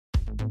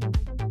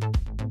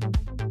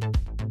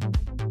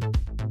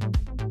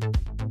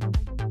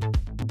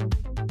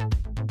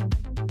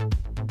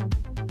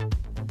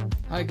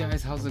Hi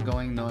guys, how's it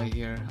going? Noah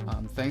here.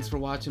 Thanks for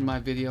watching my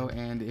video,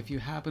 and if you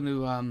happen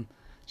to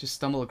just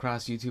stumble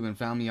across YouTube and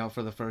found me out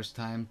for the first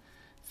time,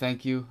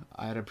 thank you.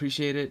 I'd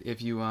appreciate it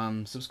if you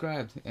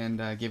subscribed and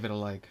give it a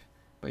like.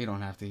 But you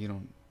don't have to. You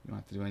don't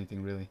have to do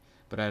anything really.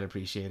 But I'd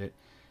appreciate it.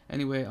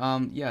 Anyway,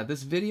 yeah,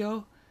 this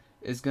video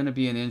is gonna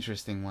be an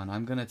interesting one.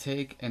 I'm gonna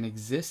take an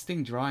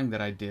existing drawing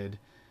that I did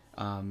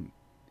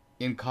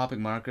in Copic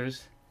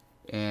markers,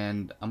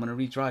 and I'm gonna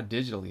redraw it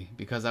digitally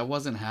because I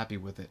wasn't happy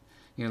with it.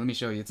 Here, let me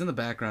show you. It's in the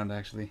background,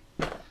 actually.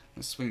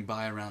 Let's swing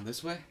by around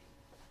this way.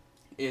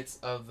 It's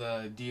of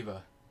the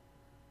D.Va.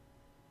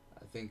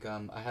 I think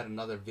I had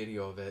another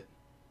video of it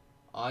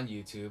on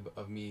YouTube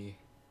of me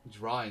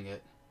drawing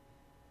it,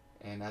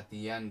 and at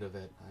the end of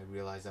it, I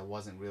realized I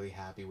wasn't really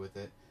happy with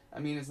it. I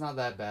mean, it's not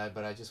that bad,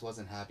 but I just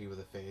wasn't happy with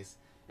the face.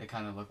 It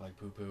kind of looked like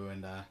poo-poo,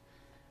 and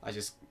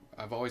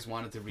I've always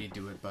wanted to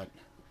redo it, but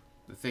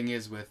the thing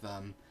is with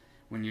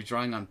when you're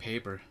drawing on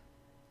paper,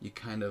 you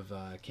kind of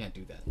can't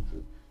do that.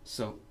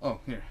 So,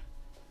 oh, here.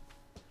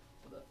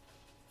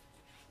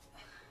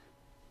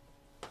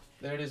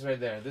 There it is right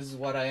there. This is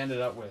what I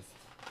ended up with.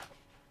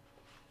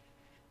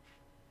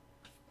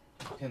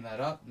 Pin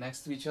that up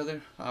next to each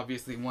other.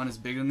 Obviously one is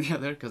bigger than the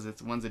other because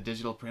one's a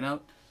digital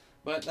printout.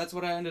 But that's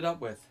what I ended up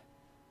with.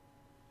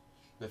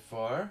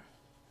 Before.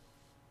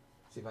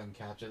 See if I can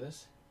capture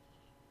this.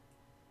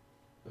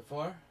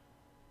 Before.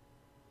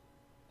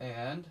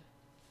 And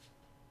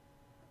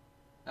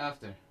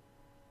after.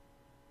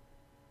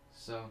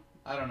 So,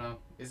 I don't know.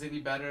 Is it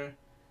any better?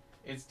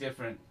 It's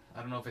different.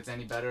 I don't know if it's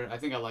any better. I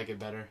think I like it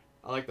better.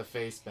 I like the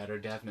face better,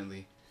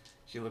 definitely.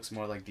 She looks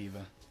more like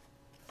D.Va.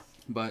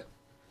 But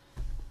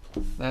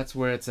that's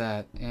where it's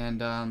at.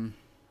 And I'm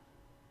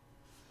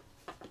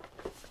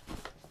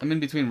in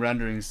between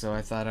renderings, so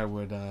I thought I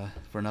would,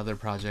 for another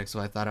project, so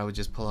I thought I would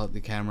just pull out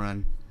the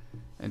camera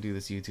and do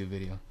this YouTube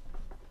video.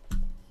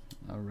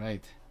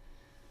 Alright.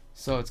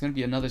 So it's going to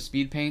be another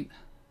speed paint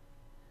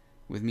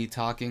with me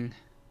talking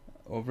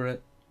over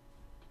it.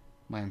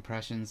 My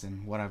impressions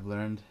and what I've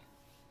learned.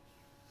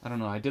 I don't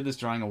know, I did this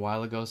drawing a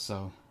while ago,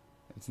 so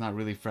it's not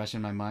really fresh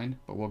in my mind,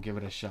 but we'll give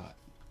it a shot.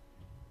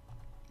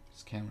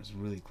 This camera's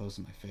really close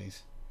to my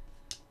face,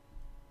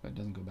 but it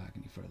doesn't go back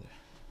any further.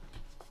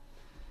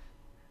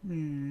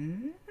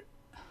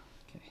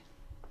 Okay.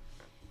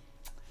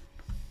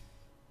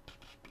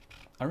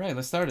 Alright,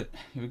 let's start it.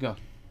 Here we go.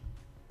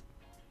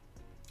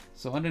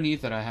 So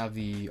underneath it I have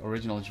the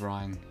original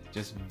drawing,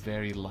 just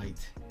very light.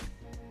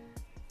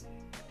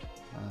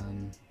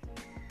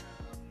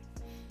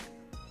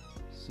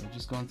 So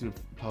just going through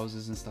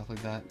poses and stuff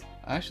like that.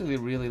 I actually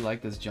really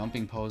like this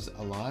jumping pose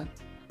a lot.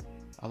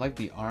 I like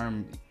the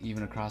arm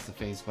even across the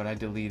face, but I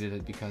deleted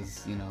it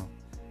because, you know,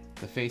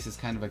 the face is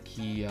kind of a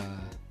key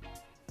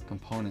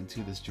component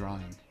to this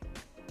drawing.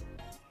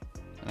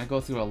 And I go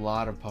through a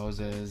lot of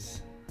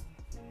poses.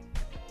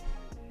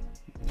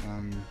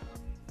 I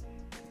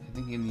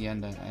think in the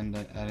end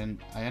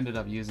I ended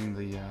up using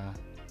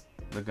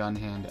the gun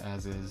hand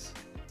as is.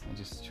 I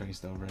just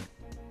traced over it.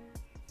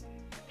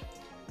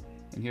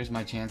 And here's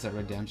my chance at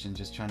redemption,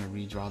 just trying to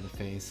redraw the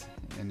face.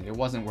 And it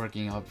wasn't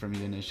working out for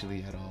me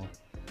initially at all.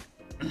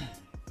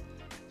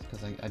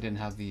 Because I didn't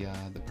have the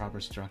proper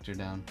structure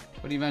down.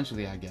 But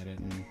eventually I get it,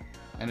 and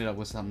I ended up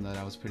with something that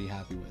I was pretty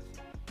happy with.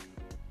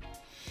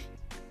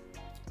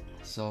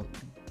 So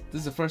this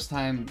is the first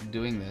time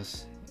doing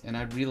this, and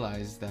I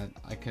realized that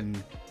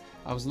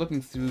I was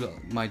looking through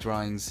my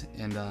drawings,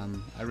 and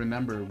I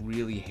remember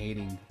really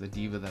hating the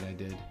D.Va that I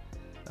did.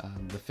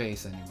 The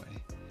face anyway,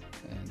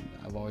 and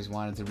I've always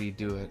wanted to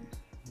redo it,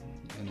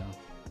 you know,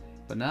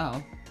 but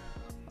now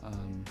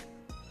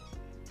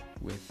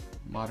with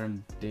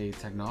modern day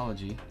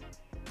technology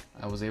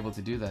I was able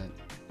to do that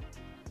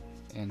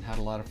and had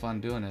a lot of fun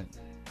doing it.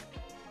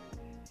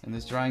 And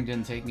this drawing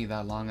didn't take me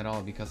that long at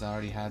all because I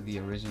already had the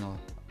original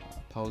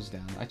pose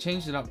down. I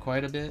changed it up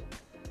quite a bit,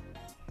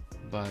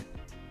 but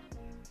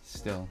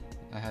still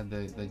I had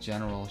the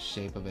general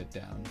shape of it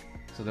down,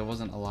 so there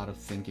wasn't a lot of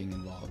thinking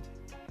involved.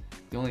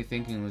 The only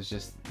thinking was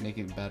just make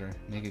it better,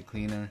 make it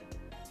cleaner,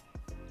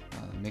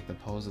 make the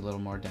pose a little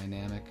more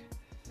dynamic.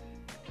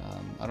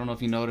 I don't know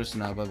if you noticed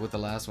now, but with the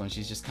last one,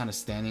 she's just kind of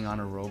standing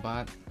on a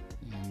robot,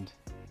 and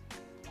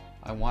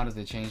I wanted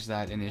to change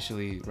that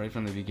initially, right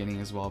from the beginning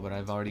as well, but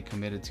I've already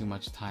committed too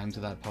much time to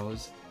that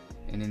pose,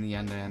 and in the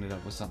end I ended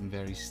up with something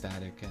very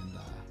static, and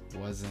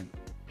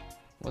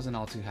wasn't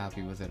all too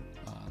happy with it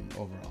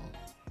overall.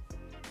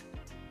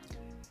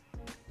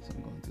 So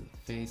I'm going through the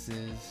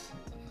faces.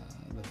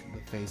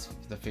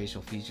 The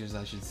facial features,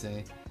 I should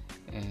say,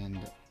 and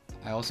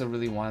I also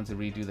really wanted to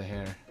redo the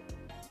hair.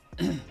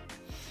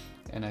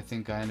 And I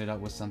think I ended up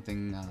with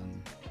something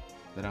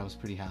that I was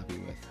pretty happy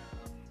with,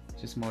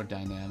 just more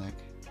dynamic.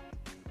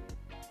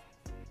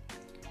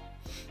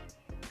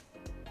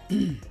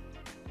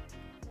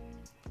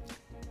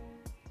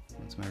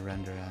 What's my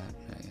render at?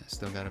 Yeah,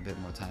 still got a bit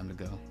more time to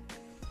go.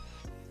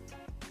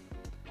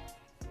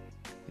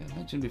 Yeah, I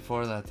mentioned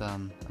before that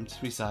I'm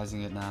just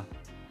resizing it now.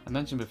 I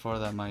mentioned before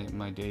that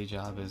my day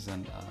job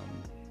isn't,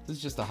 this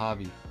is just a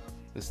hobby.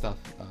 the stuff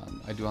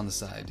I do on the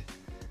side.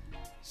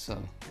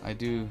 So I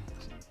do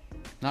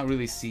not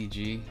really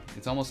CG.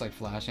 It's almost like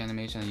flash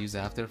animation. I use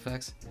After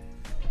Effects,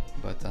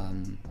 but I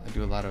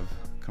do a lot of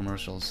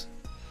commercials.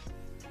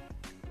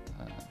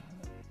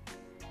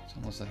 It's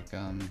almost like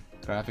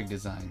graphic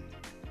design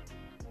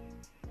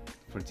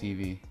for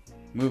TV,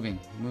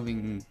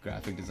 moving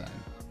graphic design,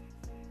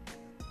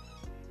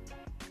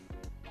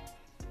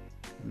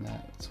 and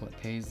that's what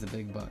pays the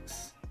big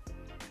bucks.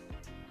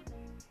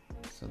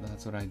 So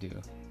that's what I do,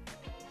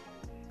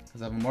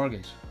 because I have a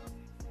mortgage,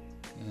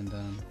 and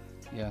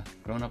yeah,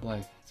 grown-up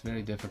life, it's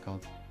very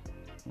difficult.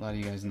 A lot of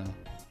you guys know,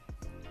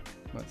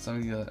 but some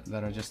of you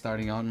that are just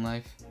starting out in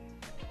life,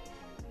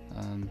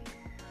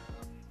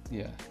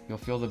 yeah, you'll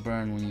feel the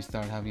burn when you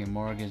start having a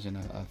mortgage and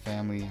a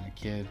family and a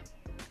kid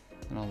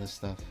and all this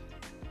stuff.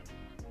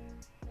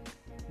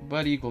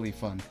 But equally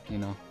fun, you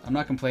know. I'm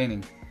not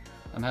complaining.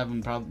 I'm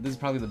having this is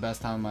probably the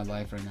best time of my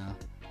life right now.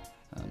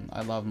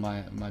 I love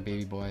my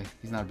baby boy.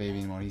 He's not a baby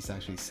anymore. He's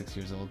actually 6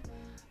 years old.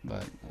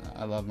 But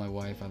I love my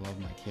wife. I love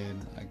my kid.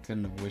 I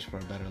couldn't have wished for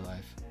a better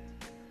life.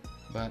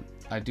 But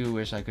I do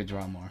wish I could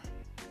draw more,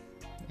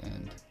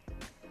 and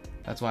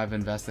that's why I've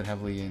invested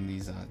heavily in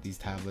these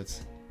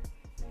tablets.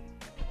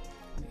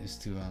 Is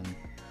to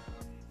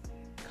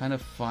kind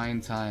of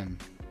find time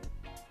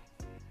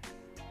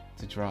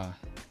to draw,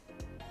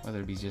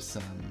 whether it be just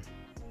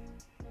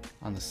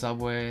on the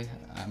subway,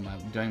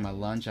 during my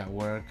lunch at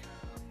work,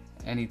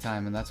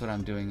 anytime, and that's what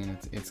I'm doing, and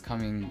it's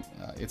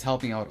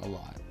helping out a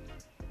lot.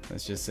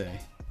 Let's just say.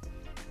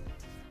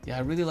 Yeah,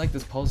 I really like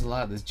this pose a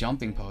lot, this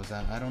jumping pose.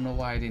 I don't know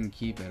why I didn't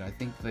keep it. I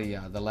think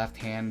the left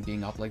hand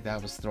being up like that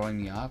was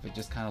throwing me off. It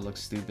just kind of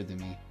looks stupid to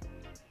me.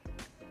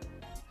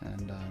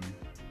 And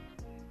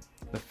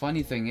the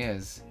funny thing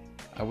is,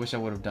 I wish I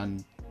would have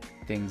done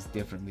things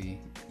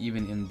differently,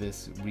 even in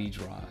this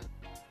redraw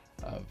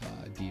of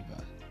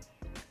D.Va.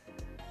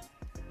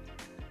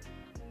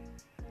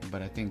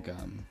 But I think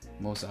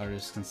most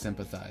artists can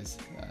sympathize.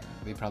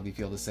 They probably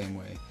feel the same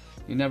way.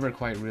 You never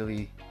quite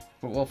really,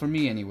 well, for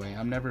me anyway,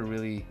 I'm never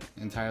really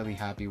entirely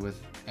happy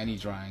with any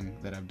drawing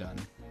that I've done.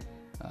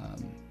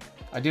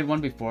 I did one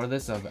before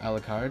this of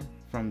Alucard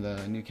from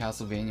the new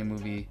Castlevania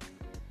movie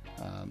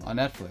on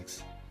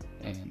Netflix,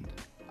 and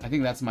I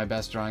think that's my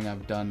best drawing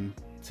I've done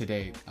to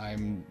date.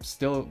 I'm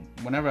still,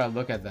 whenever I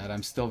look at that,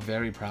 I'm still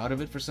very proud of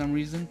it for some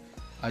reason.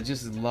 I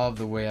just love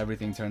the way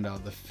everything turned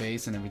out, the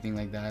face and everything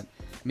like that.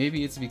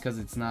 Maybe it's because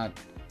it's not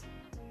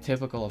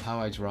typical of how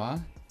I draw.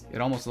 It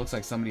almost looks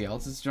like somebody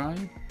else's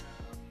drawing.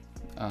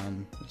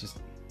 Just,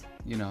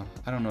 you know,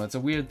 I don't know. It's a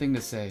weird thing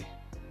to say,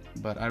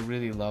 but I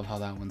really love how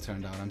that one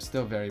turned out. I'm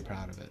still very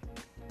proud of it.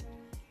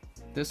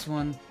 This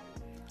one,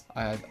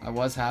 I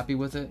was happy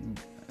with it.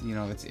 You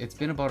know, it's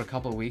been about a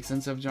couple of weeks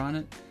since I've drawn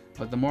it,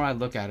 but the more I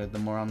look at it, the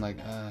more I'm like,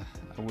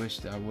 I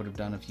wish I would have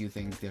done a few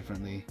things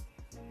differently.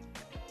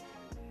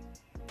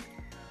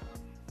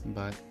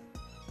 But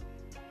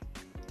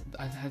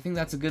I think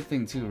that's a good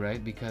thing too,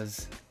 right?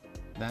 Because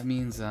that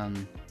means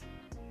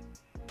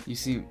you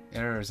see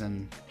errors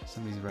and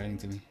somebody's writing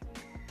to me.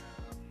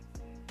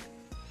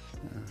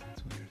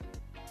 That's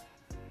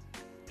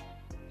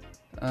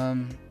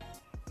weird.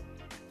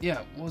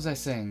 Yeah, what was I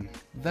saying?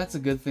 That's a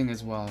good thing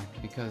as well,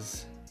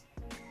 because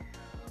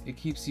it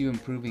keeps you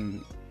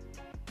improving.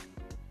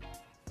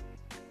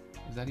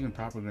 Is that even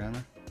proper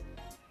grammar?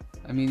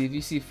 I mean, if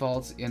you see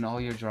faults in all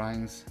your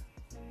drawings,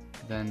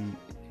 then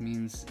it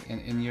means,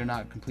 and you're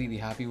not completely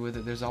happy with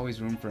it, there's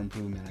always room for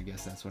improvement. I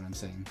guess that's what I'm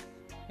saying.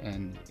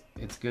 And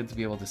it's good to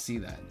be able to see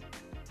that.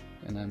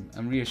 And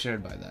I'm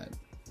reassured by that.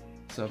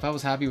 So if I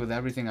was happy with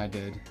everything I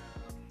did,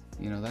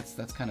 you know, that's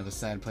kind of a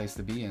sad place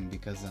to be in,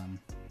 because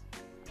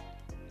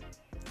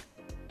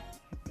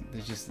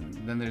there's just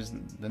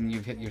then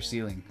you've hit your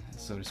ceiling,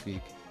 so to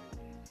speak.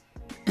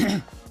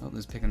 Oh, this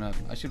is picking up.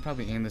 I should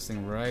probably aim this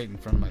thing right in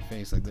front of my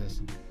face like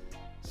this.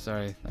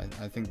 Sorry,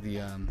 I think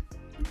the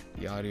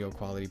audio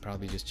quality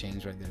probably just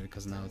changed right there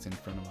because now it's in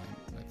front of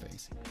my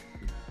face.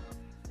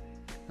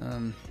 Light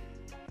in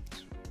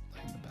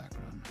the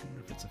background. I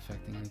wonder if it's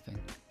affecting anything.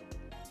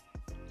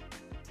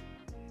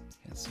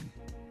 Can't see.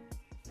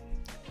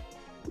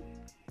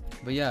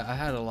 But yeah, I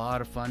had a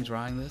lot of fun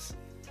drawing this.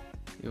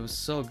 It was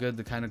so good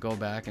to kind of go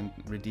back and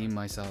redeem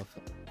myself.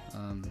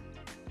 And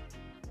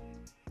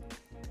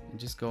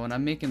just go, and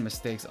I'm making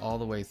mistakes all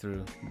the way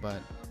through, but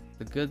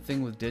the good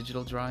thing with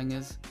digital drawing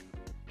is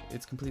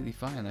it's completely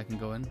fine. I can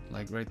go in,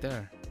 like right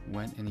there,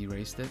 went and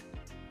erased it.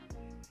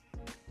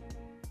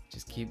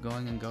 Just keep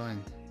going and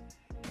going.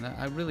 And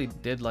I really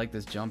did like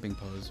this jumping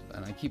pose,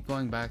 and I keep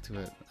going back to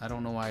it. I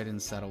don't know why I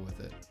didn't settle with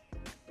it.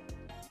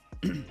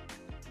 Flipping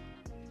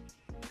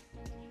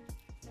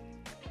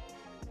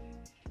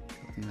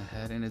the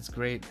head, and it's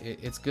great.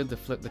 It's good to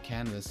flip the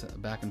canvas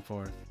back and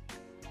forth.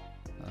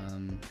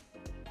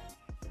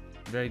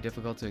 Very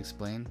difficult to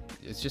explain.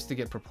 It's just to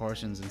get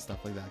proportions and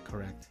stuff like that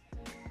correct,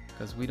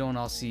 because we don't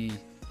all see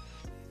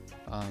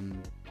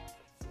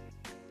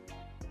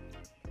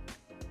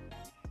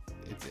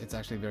it's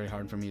actually very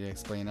hard for me to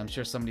explain. I'm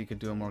sure somebody could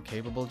do a more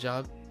capable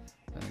job,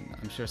 and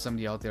I'm sure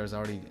somebody out there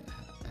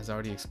has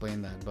already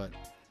explained that, but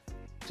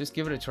just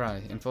give it a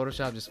try. In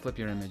Photoshop, just flip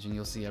your image and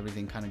you'll see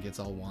everything kind of gets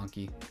all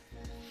wonky.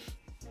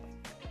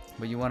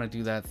 But you want to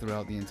do that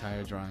throughout the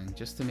entire drawing,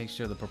 just to make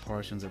sure the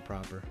proportions are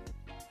proper.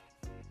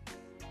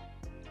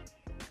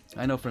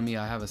 I know for me,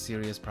 I have a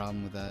serious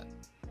problem with that.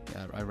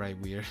 Yeah, I write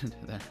weird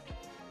there.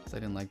 So I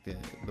didn't like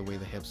the way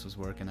the hips was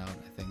working out,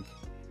 I think.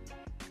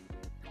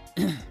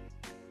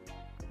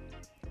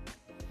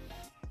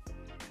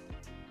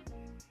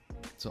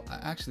 So I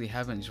actually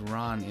haven't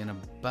drawn in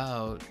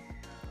about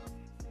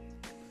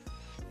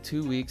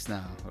 2 weeks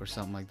now, or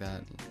something like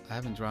that. I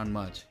haven't drawn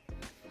much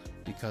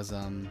because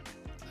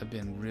I've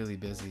been really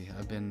busy.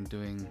 I've been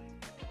doing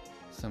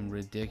some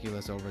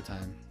ridiculous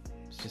overtime.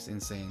 It's just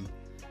insane.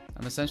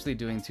 I'm essentially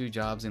doing 2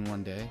 jobs in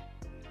one day,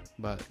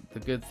 but the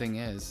good thing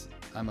is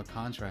I'm a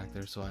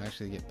contractor, so I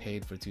actually get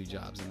paid for 2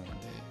 jobs in one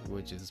day,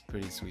 which is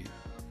pretty sweet.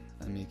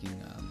 I'm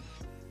making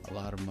a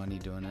lot of money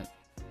doing it,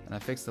 and I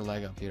fixed the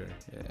leg up here,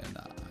 and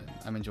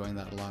I'm enjoying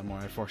that a lot more.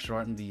 I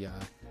foreshortened the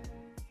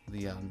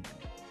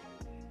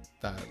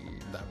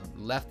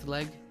left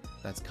leg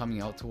that's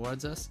coming out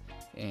towards us,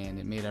 and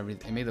it made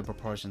the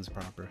proportions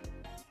proper,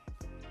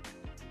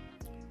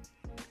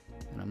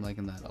 and I'm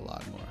liking that a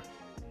lot more.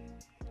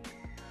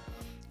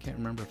 Can't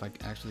remember if I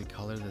actually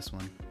colored this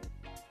one.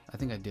 I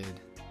think I did.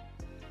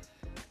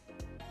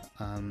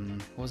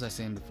 What was I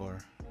saying before?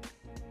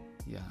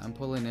 Yeah, I'm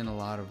pulling in a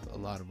lot of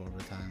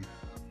overtime,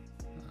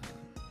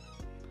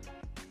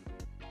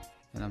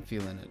 and I'm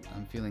feeling it.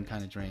 I'm feeling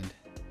kind of drained,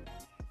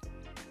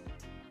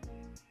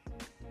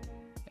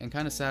 and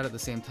kind of sad at the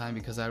same time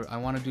because I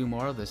want to do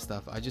more of this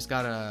stuff. I just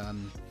got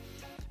an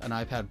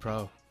iPad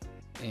Pro,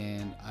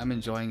 and I'm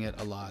enjoying it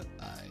a lot.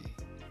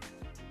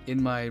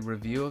 In my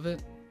review of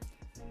it,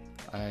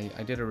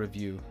 I did a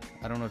review.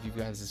 I don't know if you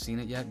guys have seen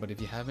it yet, but if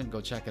you haven't,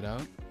 go check it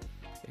out.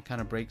 It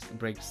kind of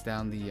breaks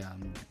down the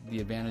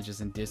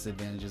advantages and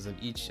disadvantages of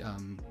each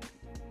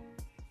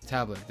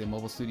tablet, the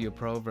Mobile Studio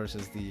Pro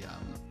versus the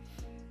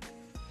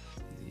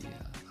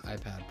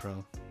iPad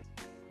Pro.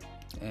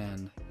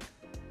 And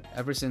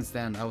ever since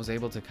then, I was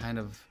able to kind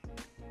of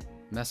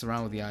mess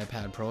around with the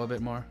iPad Pro a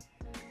bit more,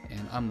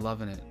 and I'm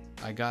loving it.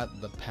 I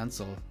got the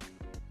pencil,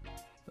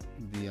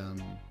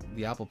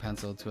 the Apple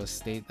Pencil, to a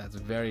state that's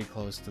very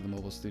close to the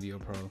Mobile Studio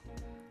Pro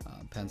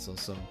pencil.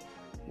 So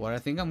what I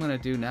think I'm gonna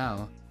do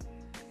now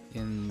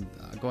in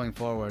going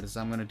forward is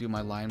I'm gonna do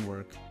my line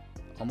work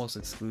almost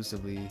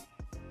exclusively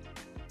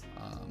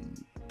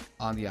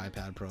on the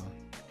iPad Pro,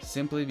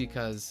 simply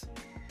because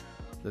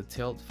the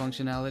tilt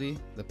functionality,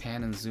 the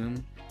pan and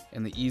zoom,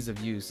 and the ease of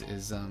use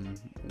is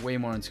way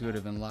more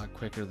intuitive and a lot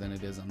quicker than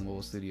it is on the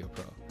Mobile Studio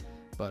Pro.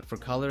 But for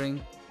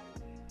coloring,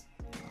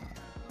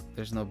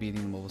 there's no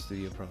beating the Mobile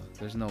Studio Pro.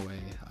 There's no way.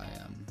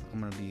 I'm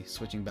gonna be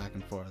switching back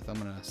and forth. I'm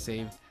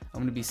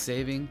gonna be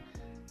saving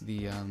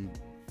the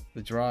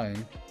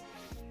drawing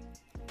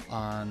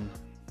on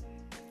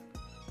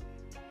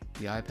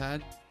the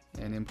iPad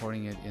and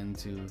importing it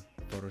into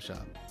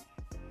Photoshop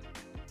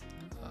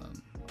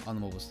on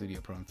the Mobile Studio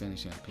Pro and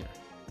finishing up here.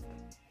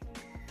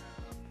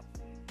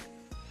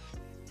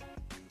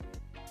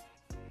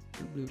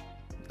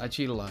 I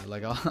cheat a lot.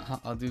 Like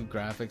I'll do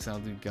graphics, I'll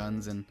do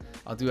guns, and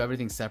I'll do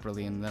everything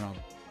separately, and then I'll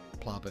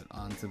plop it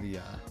onto the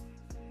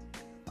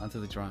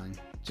drawing,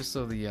 just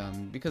so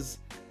because,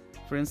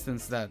 for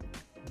instance, that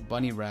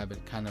bunny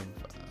rabbit kind of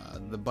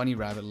the bunny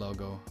rabbit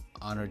logo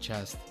on her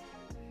chest,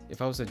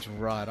 if I was to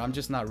draw it, I'm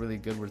just not really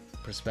good with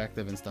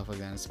perspective and stuff like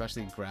that,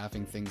 especially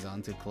graphing things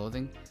onto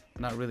clothing.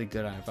 I'm not really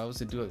good at it. If I was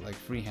to do it like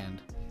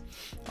freehand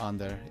on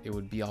there, it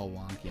would be all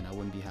wonky and I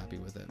wouldn't be happy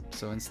with it.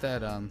 So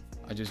instead,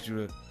 I just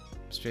drew it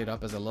straight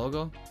up as a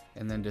logo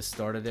and then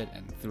distorted it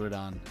and threw it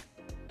on,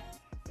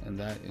 and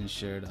that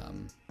ensured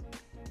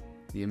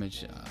the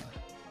image.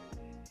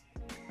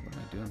 What am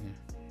I doing here?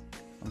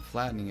 I'm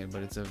flattening it,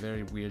 but it's a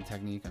very weird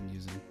technique I'm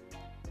using.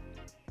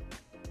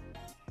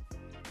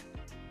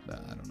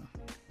 But I don't know.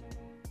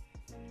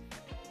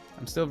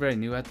 I'm still very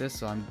new at this,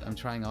 so I'm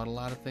trying out a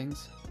lot of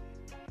things.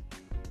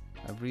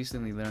 I've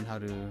recently learned how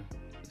to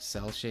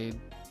cell shade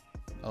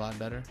a lot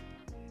better,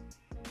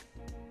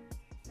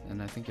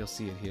 and I think you'll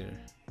see it here.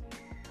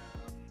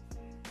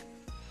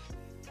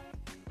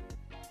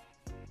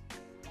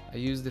 I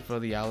used it for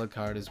the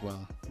Alucard as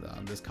well,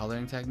 this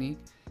coloring technique,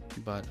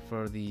 but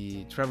for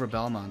the Trevor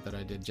Belmont that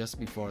I did just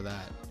before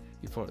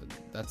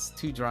that's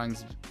 2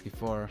 drawings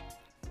before.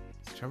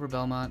 It's Trevor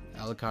Belmont,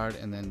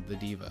 Alucard, and then the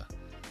D.Va.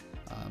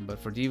 But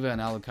for D.Va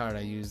and Alucard, I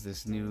used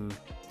this new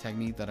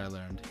technique that I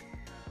learned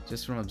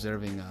just from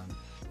observing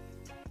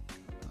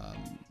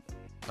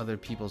other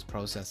people's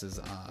processes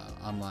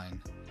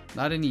online.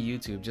 Not any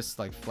YouTube, just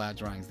like flat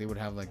drawings. They would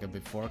have like a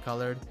before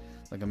colored,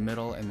 like a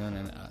middle, and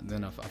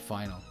then a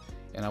final.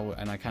 And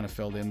I kind of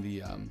filled in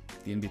the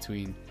in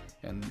between,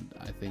 and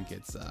I think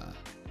it's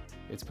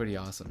pretty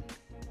awesome.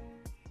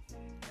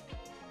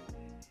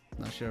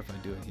 Not sure if I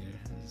do it here.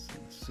 It's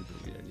super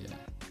weird, yeah.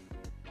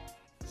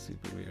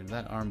 Super weird.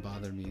 That arm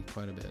bothered me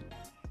quite a bit,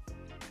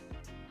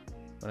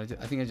 but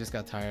I think I just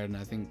got tired, and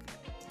I think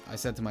I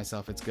said to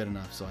myself it's good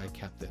enough, so I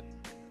kept it.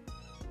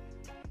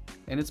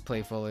 and it's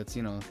playful. It's,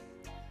 you know,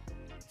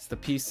 it's the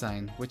peace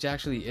sign, which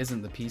actually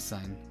isn't the peace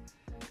sign.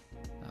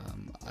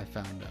 I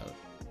found out.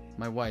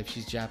 My wife,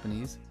 she's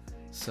Japanese,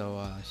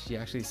 so she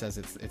actually says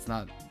it's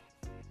not.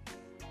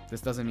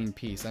 This doesn't mean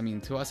peace. I mean,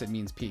 to us it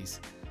means peace,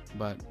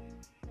 but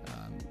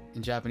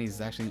in Japanese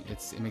it's actually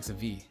it makes a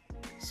V,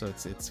 so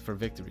it's for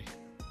victory.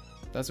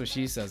 That's what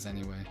she says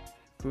anyway.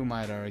 Who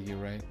might argue,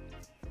 right?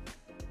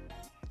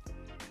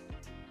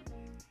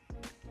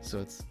 So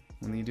it's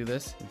when you do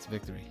this, it's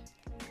victory.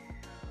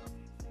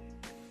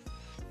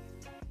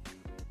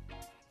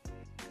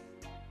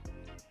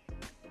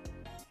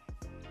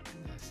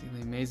 See,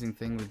 the amazing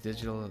thing with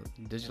digital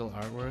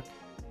artwork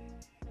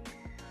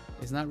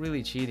is not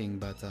really cheating,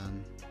 but a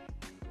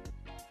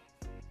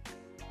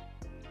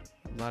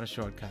lot of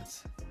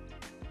shortcuts.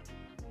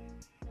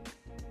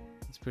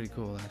 It's pretty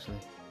cool, actually.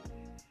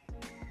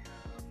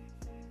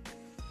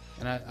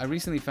 And I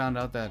recently found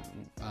out that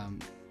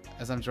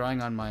as I'm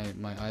drawing on my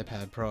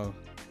iPad Pro,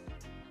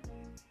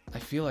 I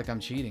feel like I'm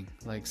cheating.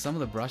 Like, some of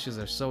the brushes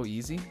are so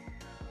easy.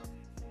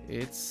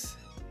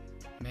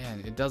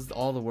 Man, it does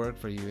all the work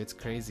for you. It's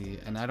crazy.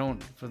 And I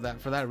don't, for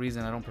that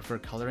reason, I don't prefer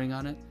coloring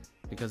on it,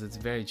 because it's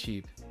very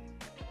cheap.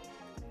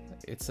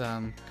 It's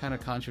kind of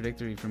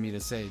contradictory for me to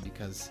say,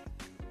 because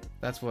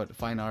that's what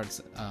fine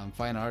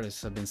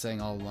artists have been saying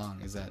all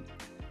along, is that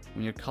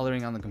when you're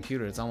coloring on the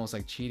computer, it's almost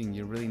like cheating.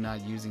 You're really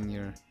not using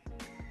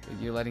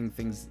you're letting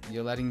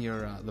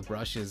the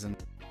brushes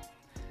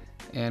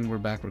and we're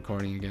back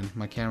recording again.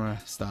 My camera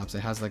stops. It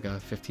has like a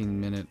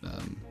 15-minute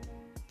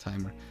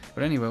timer.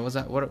 But anyway,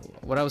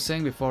 what I was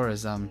saying before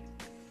is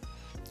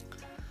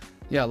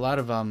yeah, a lot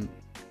of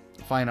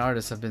fine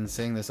artists have been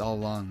saying this all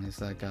along.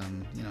 It's like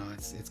you know,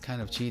 it's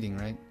kind of cheating,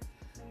 right?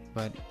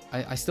 But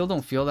I still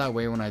don't feel that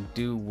way when I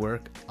do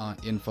work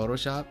in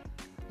Photoshop.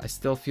 I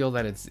still feel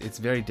that it's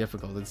very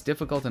difficult. It's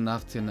difficult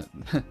enough to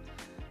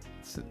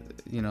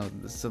you know,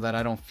 so that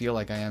I don't feel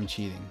like I am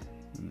cheating.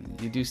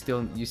 You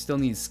still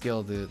need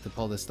skill to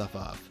pull this stuff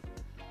off.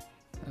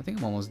 I think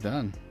I'm almost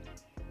done.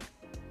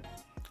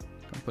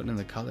 I'm putting in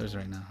the colors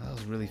right now. That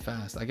was really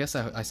fast. I guess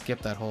I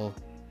skipped that whole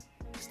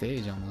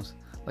stage almost.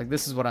 Like,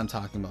 this is what I'm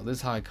talking about. This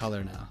is how I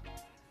color now.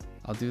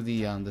 I'll do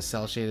the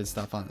cell shaded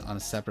stuff on a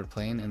separate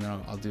plane, and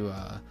then I'll do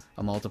a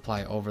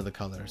multiply over the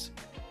colors,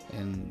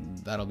 and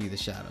that'll be the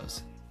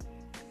shadows.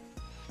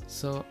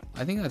 So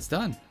I think that's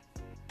done.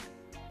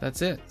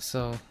 That's it.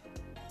 So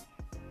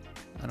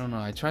I don't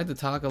know. I tried to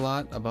talk a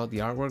lot about the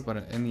artwork, but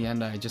in the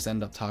end I just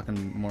end up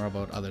talking more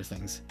about other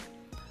things.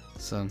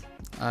 So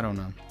I don't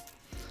know.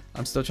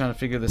 I'm still trying to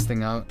figure this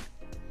thing out.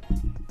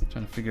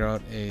 Trying to figure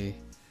out a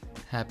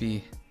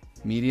happy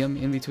medium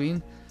in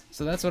between.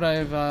 So that's what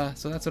I've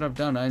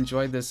done. I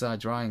enjoyed this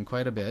drawing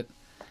quite a bit,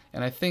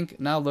 and I think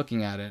now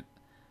looking at it,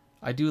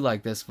 I do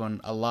like this one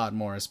a lot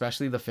more,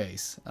 especially the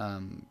face. I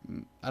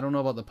don't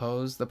know about the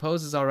pose. The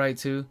pose is alright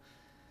too.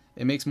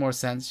 It makes more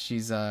sense.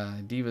 She's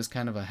D.Va's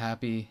kind of a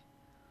happy,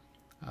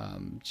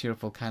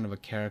 cheerful kind of a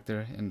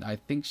character, and I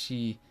think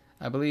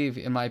I believe,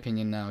 in my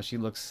opinion now, she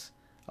looks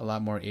a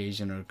lot more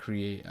Asian or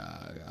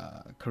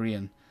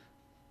Korean.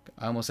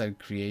 I almost said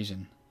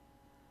Creasian.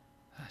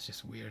 That's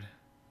just weird.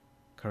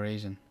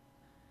 Korean.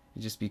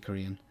 You just be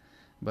Korean.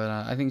 But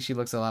I think she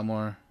looks a lot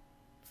more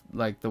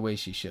like the way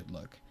she should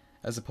look,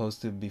 as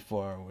opposed to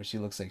before, where she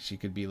looks like she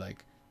could be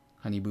like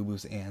Honey Boo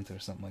Boo's aunt or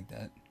something like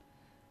that.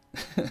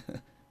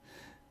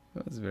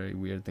 That was a very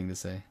weird thing to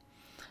say.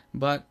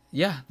 But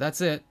yeah,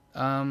 that's it.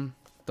 Don't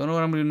know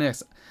what I'm gonna do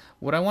next.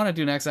 What I want to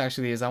do next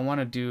actually is I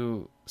want to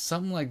do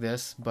something like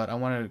this, but I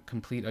want to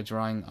complete a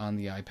drawing on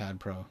the iPad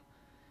Pro,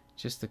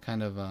 just to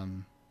kind of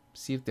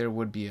see if there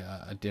would be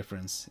a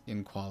difference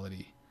in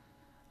quality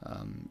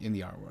in the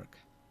artwork.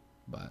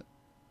 But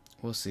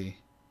we'll see.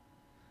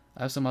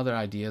 I have some other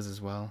ideas as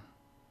well.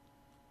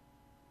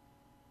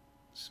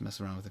 Just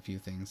mess around with a few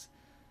things.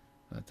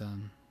 But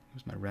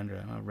here's my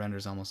render. My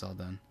render's almost all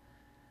done.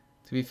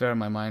 To be fair,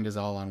 my mind is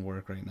all on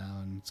work right now,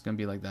 and it's gonna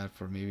be like that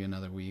for maybe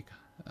another week.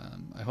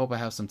 I hope I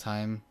have some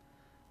time,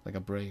 like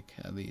a break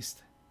at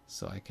least,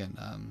 so I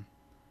can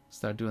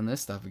start doing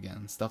this stuff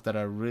again, stuff that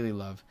I really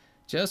love.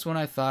 Just when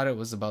I thought it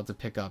was about to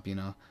pick up, you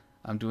know,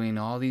 I'm doing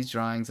all these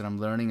drawings and I'm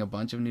learning a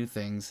bunch of new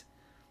things.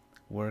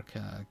 Work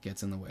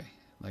gets in the way,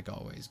 like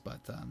always.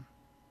 But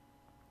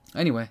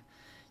anyway,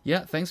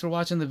 yeah, thanks for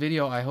watching the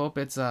video. I hope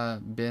it's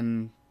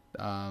been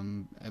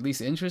at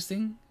least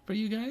interesting for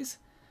you guys.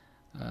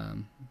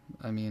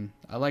 I mean,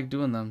 I like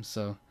doing them,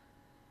 so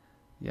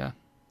yeah.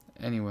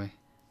 Anyway,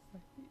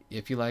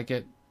 if you like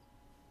it,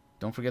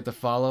 don't forget to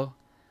follow,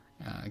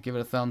 give it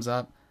a thumbs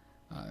up,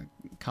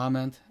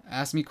 comment,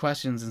 ask me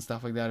questions and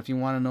stuff like that. If you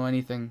want to know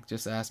anything,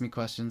 just ask me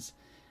questions,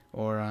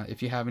 or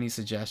if you have any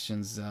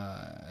suggestions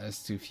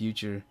as to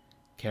future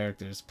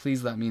characters,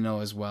 please let me know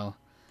as well.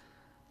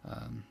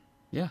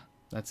 Yeah,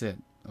 that's it.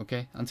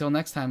 Okay, until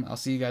next time, I'll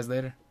see you guys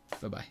later.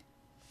 Bye bye.